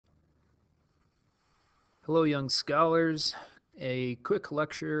Hello, young scholars. A quick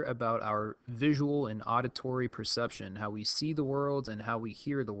lecture about our visual and auditory perception, how we see the world and how we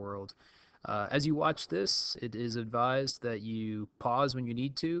hear the world. As you watch this, it is advised that you pause when you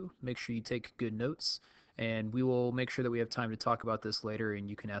need to, make sure you take good notes, and we will make sure that we have time to talk about this later, and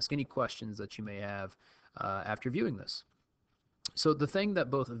you can ask any questions that you may have after viewing this. So the thing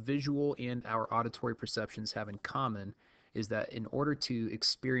that both visual and our auditory perceptions have in common is that in order to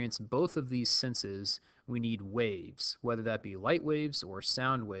experience both of these senses, we need waves, whether that be light waves or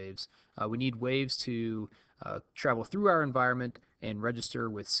sound waves. We need waves to travel through our environment and register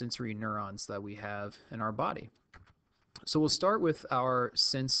with sensory neurons that we have in our body. So we'll start with our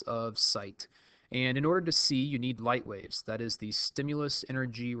sense of sight. And in order to see, you need light waves. That is the stimulus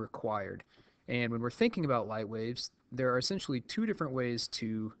energy required. And when we're thinking about light waves, there are essentially two different ways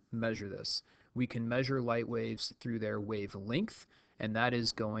to measure this. We can measure light waves through their wavelength, and that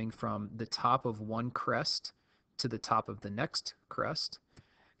is going from the top of one crest to the top of the next crest.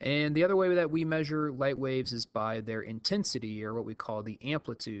 And the other way that we measure light waves is by their intensity, or what we call the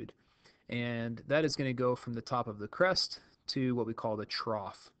amplitude. And that is going to go from the top of the crest to what we call the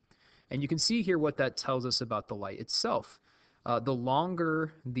trough. And you can see here what that tells us about the light itself. The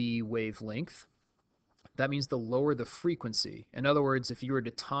longer the wavelength, that means the lower the frequency. In other words, if you were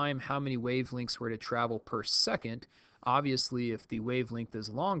to time how many wavelengths were to travel per second, obviously if the wavelength is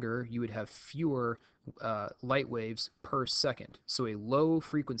longer, you would have fewer light waves per second. So a low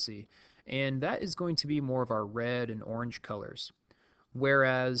frequency. And that is going to be more of our red and orange colors.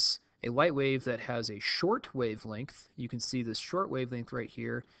 Whereas a light wave that has a short wavelength, you can see this short wavelength right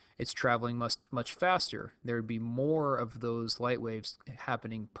here, it's traveling much faster. There would be more of those light waves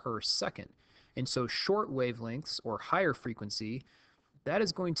happening per second. And so short wavelengths or higher frequency, that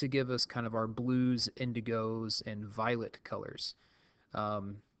is going to give us kind of our blues, indigos, and violet colors.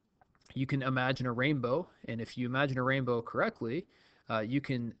 Um, you can imagine a rainbow, and if you imagine a rainbow correctly, you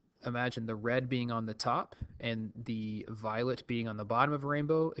can imagine the red being on the top and the violet being on the bottom of a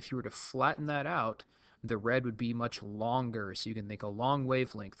rainbow. If you were to flatten that out, the red would be much longer, so you can think a long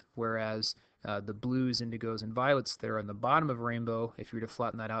wavelength, whereas the blues, indigos, and violets that are on the bottom of a rainbow, if you were to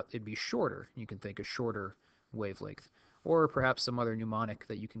flatten that out, it'd be shorter. You can think a shorter wavelength, or perhaps some other mnemonic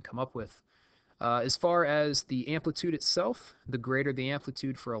that you can come up with. As far as the amplitude itself, the greater the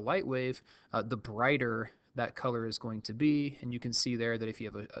amplitude for a light wave, the brighter that color is going to be. And you can see there that if you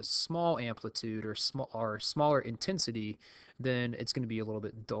have a small amplitude or smaller intensity, then it's going to be a little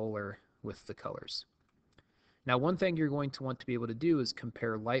bit duller with the colors. Now, one thing you're going to want to be able to do is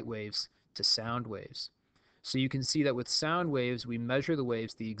compare light waves to sound waves. So you can see that with sound waves, we measure the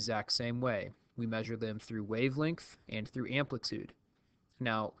waves the exact same way. We measure them through wavelength and through amplitude.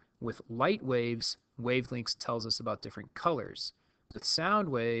 Now, with light waves, wavelengths tells us about different colors. With sound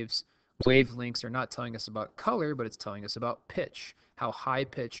waves, wavelengths are not telling us about color, but it's telling us about pitch, how high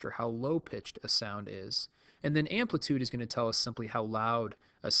pitched or how low pitched a sound is. And then amplitude is going to tell us simply how loud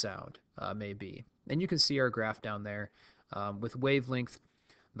a sound may be. And you can see our graph down there. With wavelength,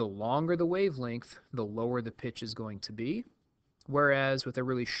 the longer the wavelength, the lower the pitch is going to be. Whereas with a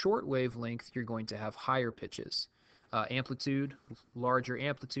really short wavelength, you're going to have higher pitches. Amplitude, larger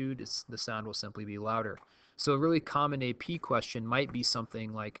amplitude, the sound will simply be louder. So a really common AP question might be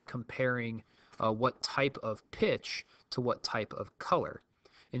something like comparing what type of pitch to what type of color.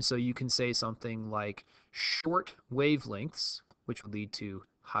 And so you can say something like short wavelengths, which would lead to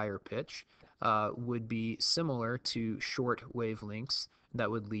higher pitch, would be similar to short wavelengths that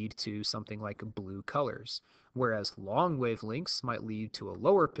would lead to something like blue colors. Whereas long wavelengths might lead to a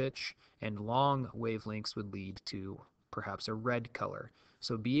lower pitch, and long wavelengths would lead to perhaps a red color.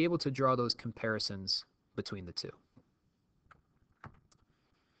 So be able to draw those comparisons between the two.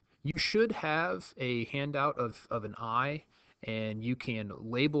 You should have a handout of an eye, and you can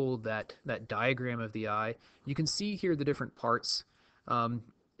label that diagram of the eye. You can see here the different parts. Um,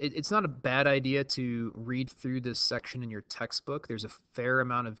 it's not a bad idea to read through this section in your textbook. There's a fair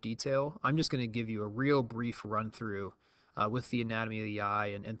amount of detail. I'm just going to give you a real brief run through with the anatomy of the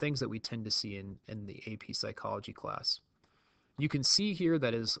eye and things that we tend to see in the AP psychology class. You can see here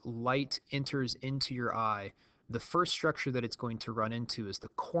that as light enters into your eye, the first structure that it's going to run into is the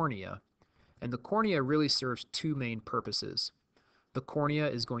cornea. And the cornea really serves two main purposes. The cornea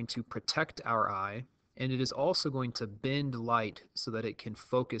is going to protect our eye, and it is also going to bend light so that it can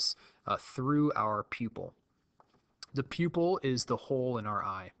focus through our pupil. The pupil is the hole in our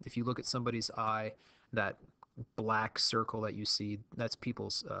eye. If you look at somebody's eye, that black circle that you see, that's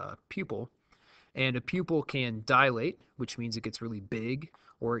people's pupil. And a pupil can dilate, which means it gets really big,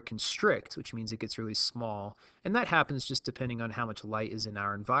 or it constrict, which means it gets really small. And that happens just depending on how much light is in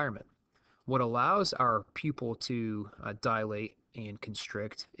our environment. What allows our pupil to dilate and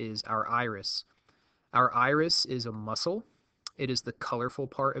constrict is our iris. Our iris is a muscle. It is the colorful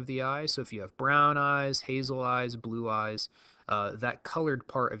part of the eye. So if you have brown eyes, hazel eyes, blue eyes, that colored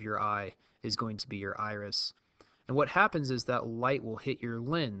part of your eye is going to be your iris. And what happens is that light will hit your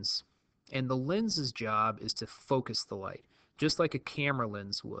lens, and the lens's job is to focus the light, just like a camera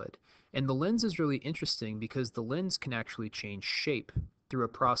lens would. And the lens is really interesting because the lens can actually change shape through a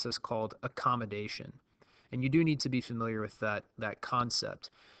process called accommodation. And you do need to be familiar with that concept.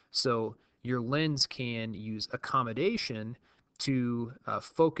 So your lens can use accommodation to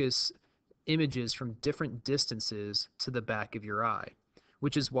focus images from different distances to the back of your eye,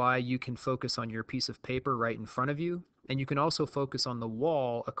 which is why you can focus on your piece of paper right in front of you, and you can also focus on the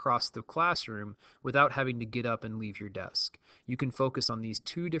wall across the classroom without having to get up and leave your desk. You can focus on these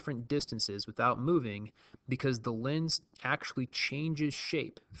two different distances without moving because the lens actually changes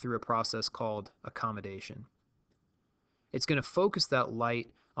shape through a process called accommodation. It's going to focus that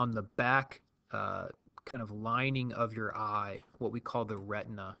light on the back kind of lining of your eye, what we call the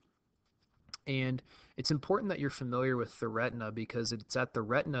retina. And it's important that you're familiar with the retina because it's at the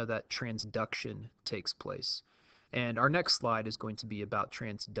retina that transduction takes place. And our next slide is going to be about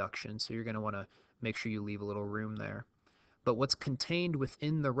transduction, so you're going to want to make sure you leave a little room there. But what's contained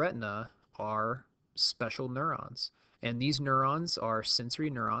within the retina are special neurons. And these neurons are sensory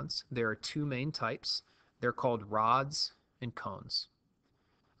neurons. There are two main types. They're called rods and cones.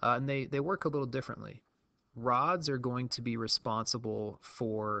 And they work a little differently. Rods are going to be responsible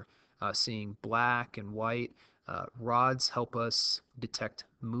for seeing black and white. Rods help us detect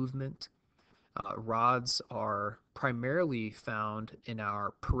movement. Rods are primarily found in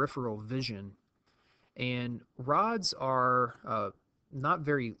our peripheral vision, and rods are not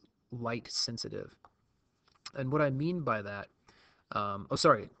very light sensitive. And what I mean by that,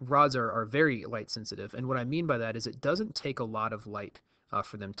 rods are very light sensitive. And what I mean by that is it doesn't take a lot of light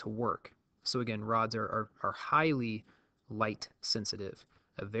for them to work. So again, rods are highly light sensitive.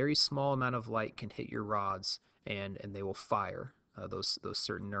 A very small amount of light can hit your rods and they will fire. Those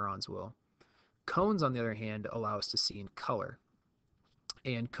certain neurons will. Cones, on the other hand, allow us to see in color.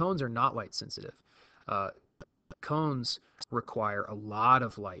 And cones are not light sensitive. Uh, Cones require a lot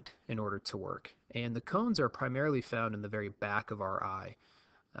of light in order to work. And the cones are primarily found in the very back of our eye.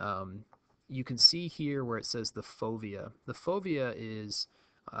 You can see here where it says the fovea. The fovea is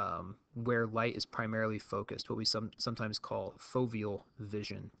where light is primarily focused, what we sometimes call foveal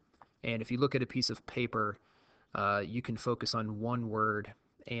vision. And if you look at a piece of paper, you can focus on one word,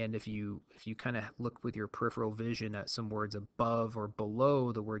 and if you kind of look with your peripheral vision at some words above or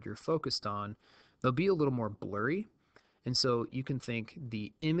below the word you're focused on, they'll be a little more blurry. And so you can think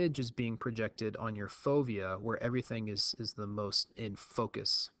the image is being projected on your fovea where everything is the most in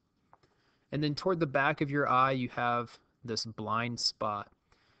focus. And then toward the back of your eye, you have this blind spot.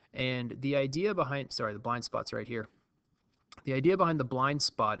 And the idea behind, sorry, the blind spot's right here. The idea behind the blind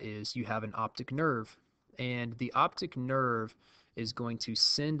spot is you have an optic nerve, and the optic nerve is going to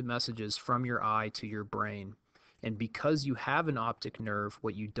send messages from your eye to your brain. And because you have an optic nerve,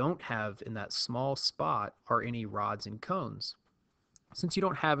 what you don't have in that small spot are any rods and cones. Since you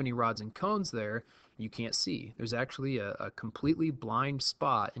don't have any rods and cones there, you can't see. There's actually a completely blind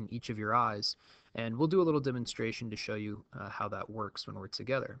spot in each of your eyes, and we'll do a little demonstration to show you how that works when we're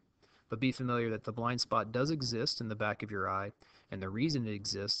together. But be familiar that the blind spot does exist in the back of your eye, and the reason it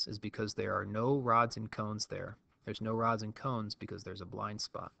exists is because there are no rods and cones there. There's no rods and cones because there's a blind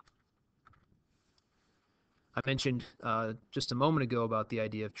spot. I mentioned just a moment ago about the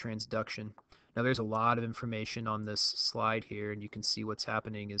idea of transduction. Now there's a lot of information on this slide here, and you can see what's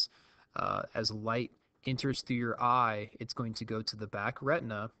happening is as light enters through your eye, it's going to go to the back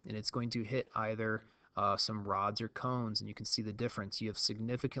retina, and it's going to hit either some rods or cones, and you can see the difference. You have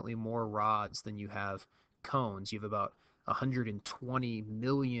significantly more rods than you have cones. You have about 120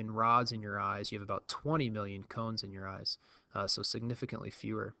 million rods in your eyes. You have about 20 million cones in your eyes, so significantly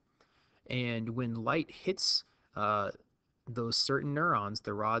fewer. And when light hits those certain neurons,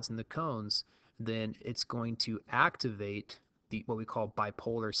 the rods and the cones, then it's going to activate what we call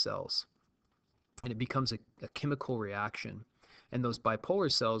bipolar cells. And it becomes a chemical reaction. And those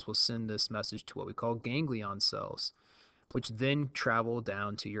bipolar cells will send this message to what we call ganglion cells, which then travel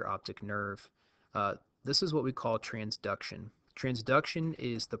down to your optic nerve. This is what we call transduction. Transduction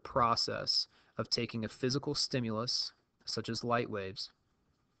is the process of taking a physical stimulus, such as light waves,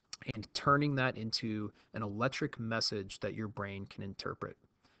 and turning that into an electric message that your brain can interpret.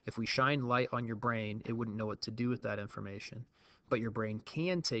 If we shine light on your brain, it wouldn't know what to do with that information. But your brain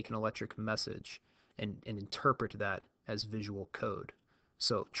can take an electric message and interpret that as visual code.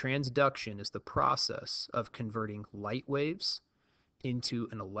 So transduction is the process of converting light waves into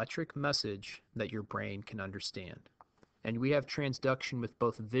an electric message that your brain can understand. And we have transduction with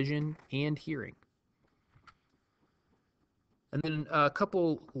both vision and hearing. And then a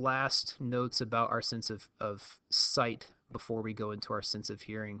couple last notes about our sense of sight before we go into our sense of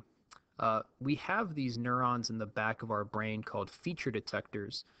hearing. We have these neurons in the back of our brain called feature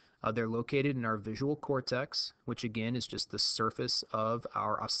detectors. They're located in our visual cortex, which again is just the surface of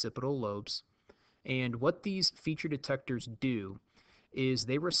our occipital lobes. And what these feature detectors do is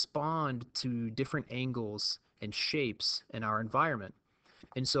they respond to different angles and shapes in our environment.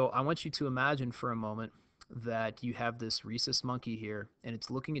 And so I want you to imagine for a moment that you have this rhesus monkey here, and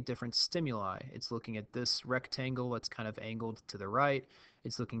it's looking at different stimuli. It's looking at this rectangle that's kind of angled to the right.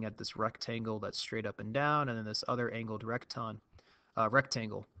 It's looking at this rectangle that's straight up and down, and then this other angled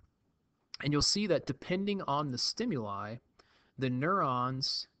rectangle. And you'll see that depending on the stimuli, the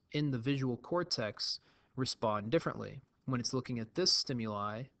neurons in the visual cortex respond differently. When it's looking at this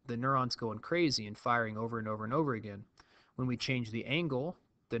stimuli, the neuron's going crazy and firing over and over and over again. When we change the angle,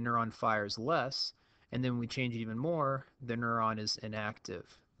 the neuron fires less, and then when we change it even more, the neuron is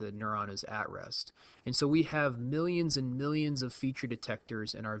inactive. The neuron is at rest. And so we have millions and millions of feature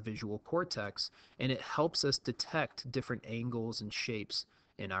detectors in our visual cortex, and it helps us detect different angles and shapes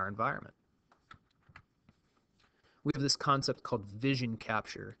in our environment. We have this concept called vision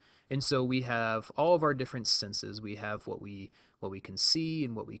capture. And so we have all of our different senses. We have what we can see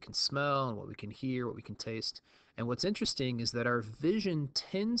and what we can smell and what we can hear, what we can taste. And what's interesting is that our vision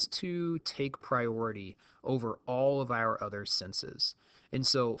tends to take priority over all of our other senses. And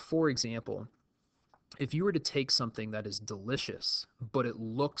so, for example, if you were to take something that is delicious, but it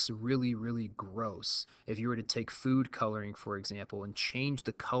looks really, really gross, if you were to take food coloring, for example, and change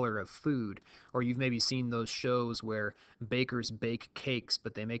the color of food, or you've maybe seen those shows where bakers bake cakes,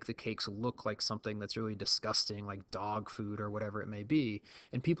 but they make the cakes look like something that's really disgusting, like dog food or whatever it may be,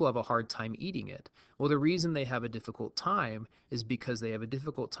 and people have a hard time eating it. Well, the reason they have a difficult time is because they have a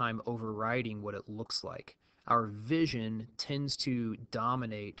difficult time overriding what it looks like. Our vision tends to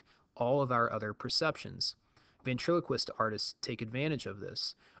dominate all of our other perceptions. Ventriloquist artists take advantage of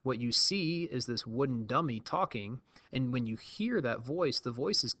this. What you see is this wooden dummy talking, and when you hear that voice, the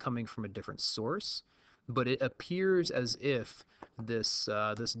voice is coming from a different source, but it appears as if this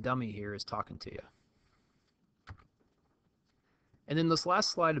dummy here is talking to you. And then this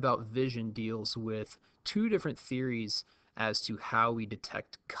last slide about vision deals with two different theories as to how we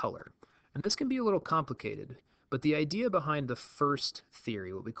detect color. And this can be a little complicated, but the idea behind the first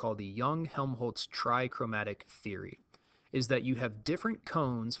theory, what we call the Young-Helmholtz trichromatic theory, is that you have different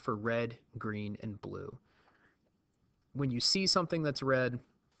cones for red, green, and blue. When you see something that's red,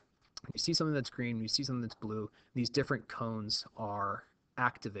 you see something that's green, you see something that's blue, these different cones are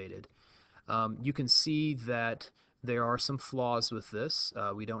activated. You can see that there are some flaws with this.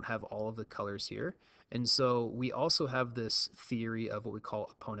 We don't have all of the colors here. And so we also have this theory of what we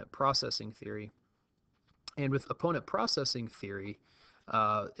call opponent processing theory. And with opponent processing theory,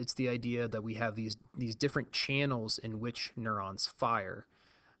 it's the idea that we have these different channels in which neurons fire.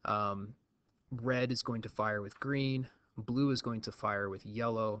 Red is going to fire with green, blue is going to fire with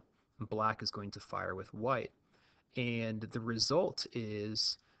yellow, and black is going to fire with white. And the result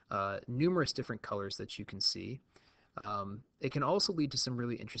is numerous different colors that you can see. It can also lead to some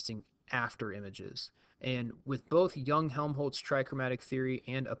really interesting after images. And with both Young-Helmholtz trichromatic theory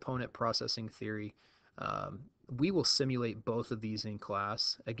and opponent processing theory, we will simulate both of these in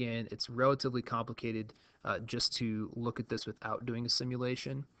class. Again, it's relatively complicated just to look at this without doing a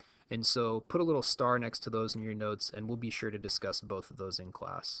simulation. And so put a little star next to those in your notes, and we'll be sure to discuss both of those in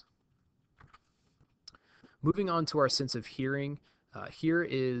class. Moving on to our sense of hearing, here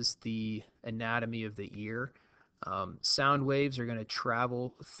is the anatomy of the ear. Sound waves are going to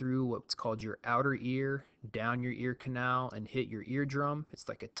travel through what's called your outer ear, down your ear canal, and hit your eardrum. It's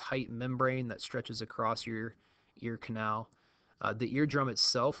like a tight membrane that stretches across your ear canal. The eardrum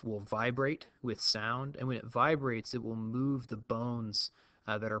itself will vibrate with sound, and when it vibrates, it will move the bones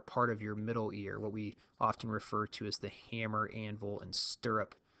that are part of your middle ear, what we often refer to as the hammer, anvil, and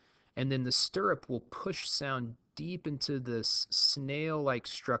stirrup. And then the stirrup will push sound deep into this snail-like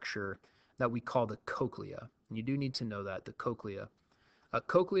structure that we call the cochlea. And you do need to know that, the cochlea.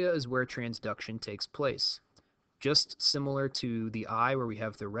 Cochlea is where transduction takes place. Just similar to the eye where we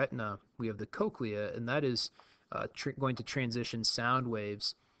have the retina, we have the cochlea, and that is going to transition sound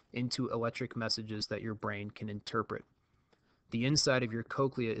waves into electric messages that your brain can interpret. The inside of your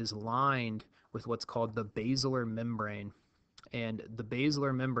cochlea is lined with what's called the basilar membrane. And the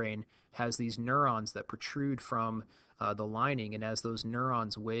basilar membrane has these neurons that protrude from the lining, and as those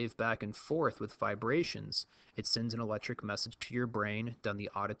neurons wave back and forth with vibrations, it sends an electric message to your brain down the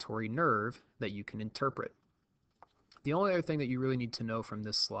auditory nerve that you can interpret. The only other thing that you really need to know from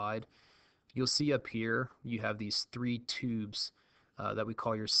this slide, you'll see up here, you have these three tubes that we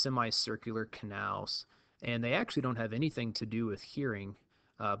call your semicircular canals, and they actually don't have anything to do with hearing,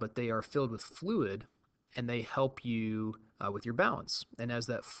 but they are filled with fluid, and they help you with your balance. And as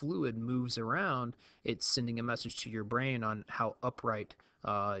that fluid moves around, it's sending a message to your brain on how upright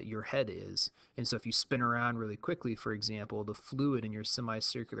your head is. And so if you spin around really quickly, for example, the fluid in your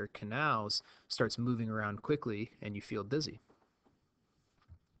semicircular canals starts moving around quickly and you feel dizzy.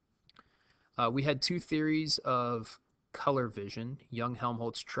 We had two theories of color vision,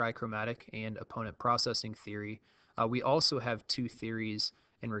 Young-Helmholtz trichromatic and opponent processing theory. We also have two theories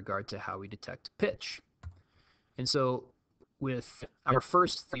in regard to how we detect pitch. And so with our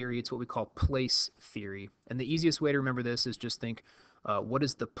first theory, it's what we call place theory. And the easiest way to remember this is just think, what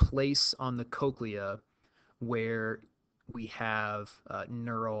is the place on the cochlea where we have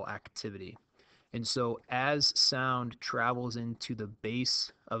neural activity? And so as sound travels into the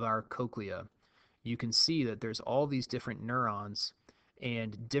base of our cochlea, you can see that there's all these different neurons,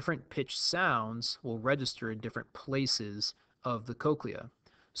 and different pitch sounds will register in different places of the cochlea.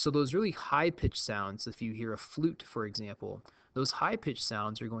 So those really high-pitched sounds, if you hear a flute, for example, those high-pitched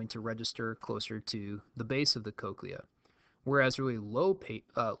sounds are going to register closer to the base of the cochlea, whereas really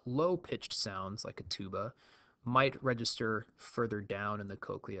low-pitched sounds, like a tuba, might register further down in the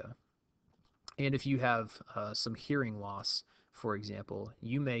cochlea. And if you have some hearing loss, for example,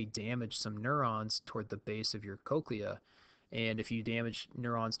 you may damage some neurons toward the base of your cochlea. And if you damage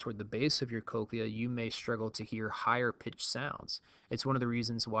neurons toward the base of your cochlea, you may struggle to hear higher pitched sounds. It's one of the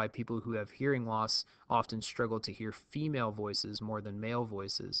reasons why people who have hearing loss often struggle to hear female voices more than male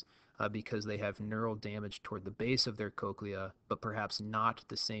voices, because they have neural damage toward the base of their cochlea, but perhaps not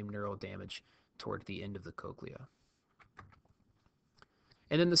the same neural damage toward the end of the cochlea.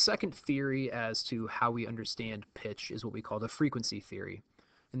 And then the second theory as to how we understand pitch is what we call the frequency theory.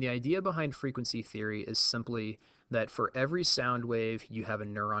 And the idea behind frequency theory is simply that for every sound wave, you have a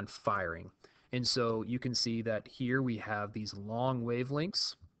neuron firing. And so you can see that here we have these long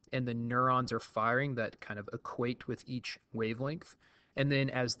wavelengths, and the neurons are firing that kind of equate with each wavelength. And then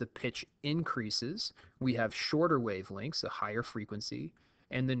as the pitch increases, we have shorter wavelengths, a higher frequency,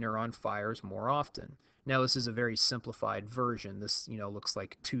 and the neuron fires more often. Now this is a very simplified version. This, looks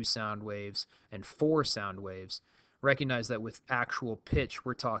like 2 sound waves and 4 sound waves. Recognize that with actual pitch,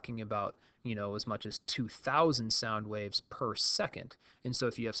 we're talking about, as much as 2,000 sound waves per second. And so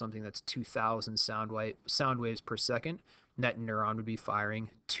if you have something that's 2,000 sound waves per second, that neuron would be firing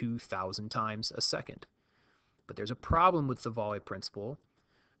 2,000 times a second. But there's a problem with the Volley principle.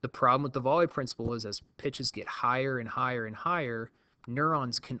 The problem with the Volley principle is as pitches get higher and higher and higher,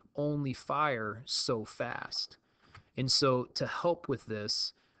 neurons can only fire so fast. And so to help with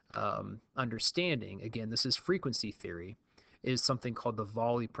this understanding, again, this is frequency theory, is something called the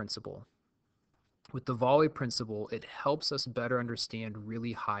Volley principle. With the Volley principle, it helps us better understand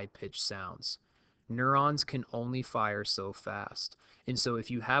really high-pitched sounds. Neurons can only fire so fast. And so if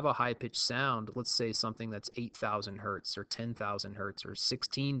you have a high-pitched sound, let's say something that's 8,000 hertz or 10,000 hertz or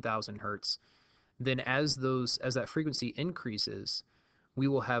 16,000 hertz, then as that frequency increases, we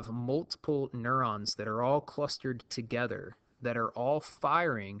will have multiple neurons that are all clustered together, that are all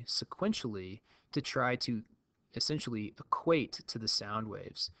firing sequentially to try to essentially equate to the sound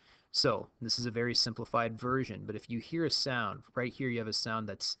waves. So this is a very simplified version, but if you hear a sound, right here you have a sound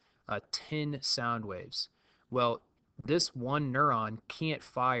that's 10 sound waves. Well, this one neuron can't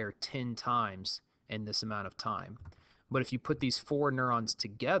fire 10 times in this amount of time. But if you put these 4 neurons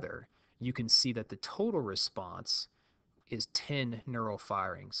together, you can see that the total response is 10 neural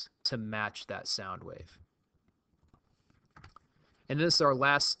firings to match that sound wave. And this is our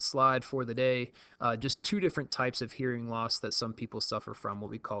last slide for the day. Just 2 different types of hearing loss that some people suffer from,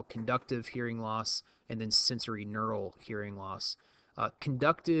 what we call conductive hearing loss and then sensory neural hearing loss.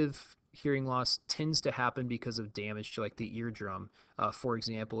 Conductive hearing loss tends to happen because of damage to like the eardrum. For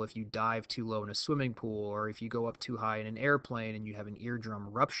example, if you dive too low in a swimming pool, or if you go up too high in an airplane and you have an eardrum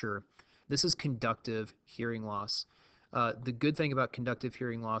rupture, this is conductive hearing loss. The good thing about conductive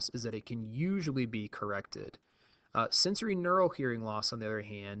hearing loss is that it can usually be corrected. Sensory neural hearing loss, on the other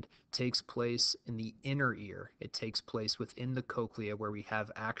hand, takes place in the inner ear. It takes place within the cochlea where we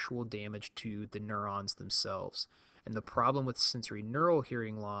have actual damage to the neurons themselves. And the problem with sensory neural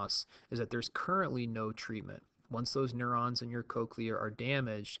hearing loss is that there's currently no treatment. Once those neurons in your cochlea are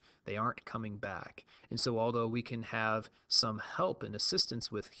damaged, they aren't coming back. And so although we can have some help and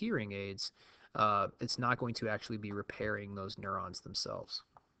assistance with hearing aids, it's not going to actually be repairing those neurons themselves.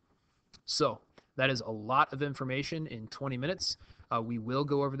 So that is a lot of information in 20 minutes. We will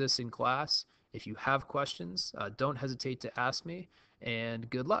go over this in class. If you have questions, don't hesitate to ask me, and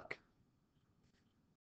good luck.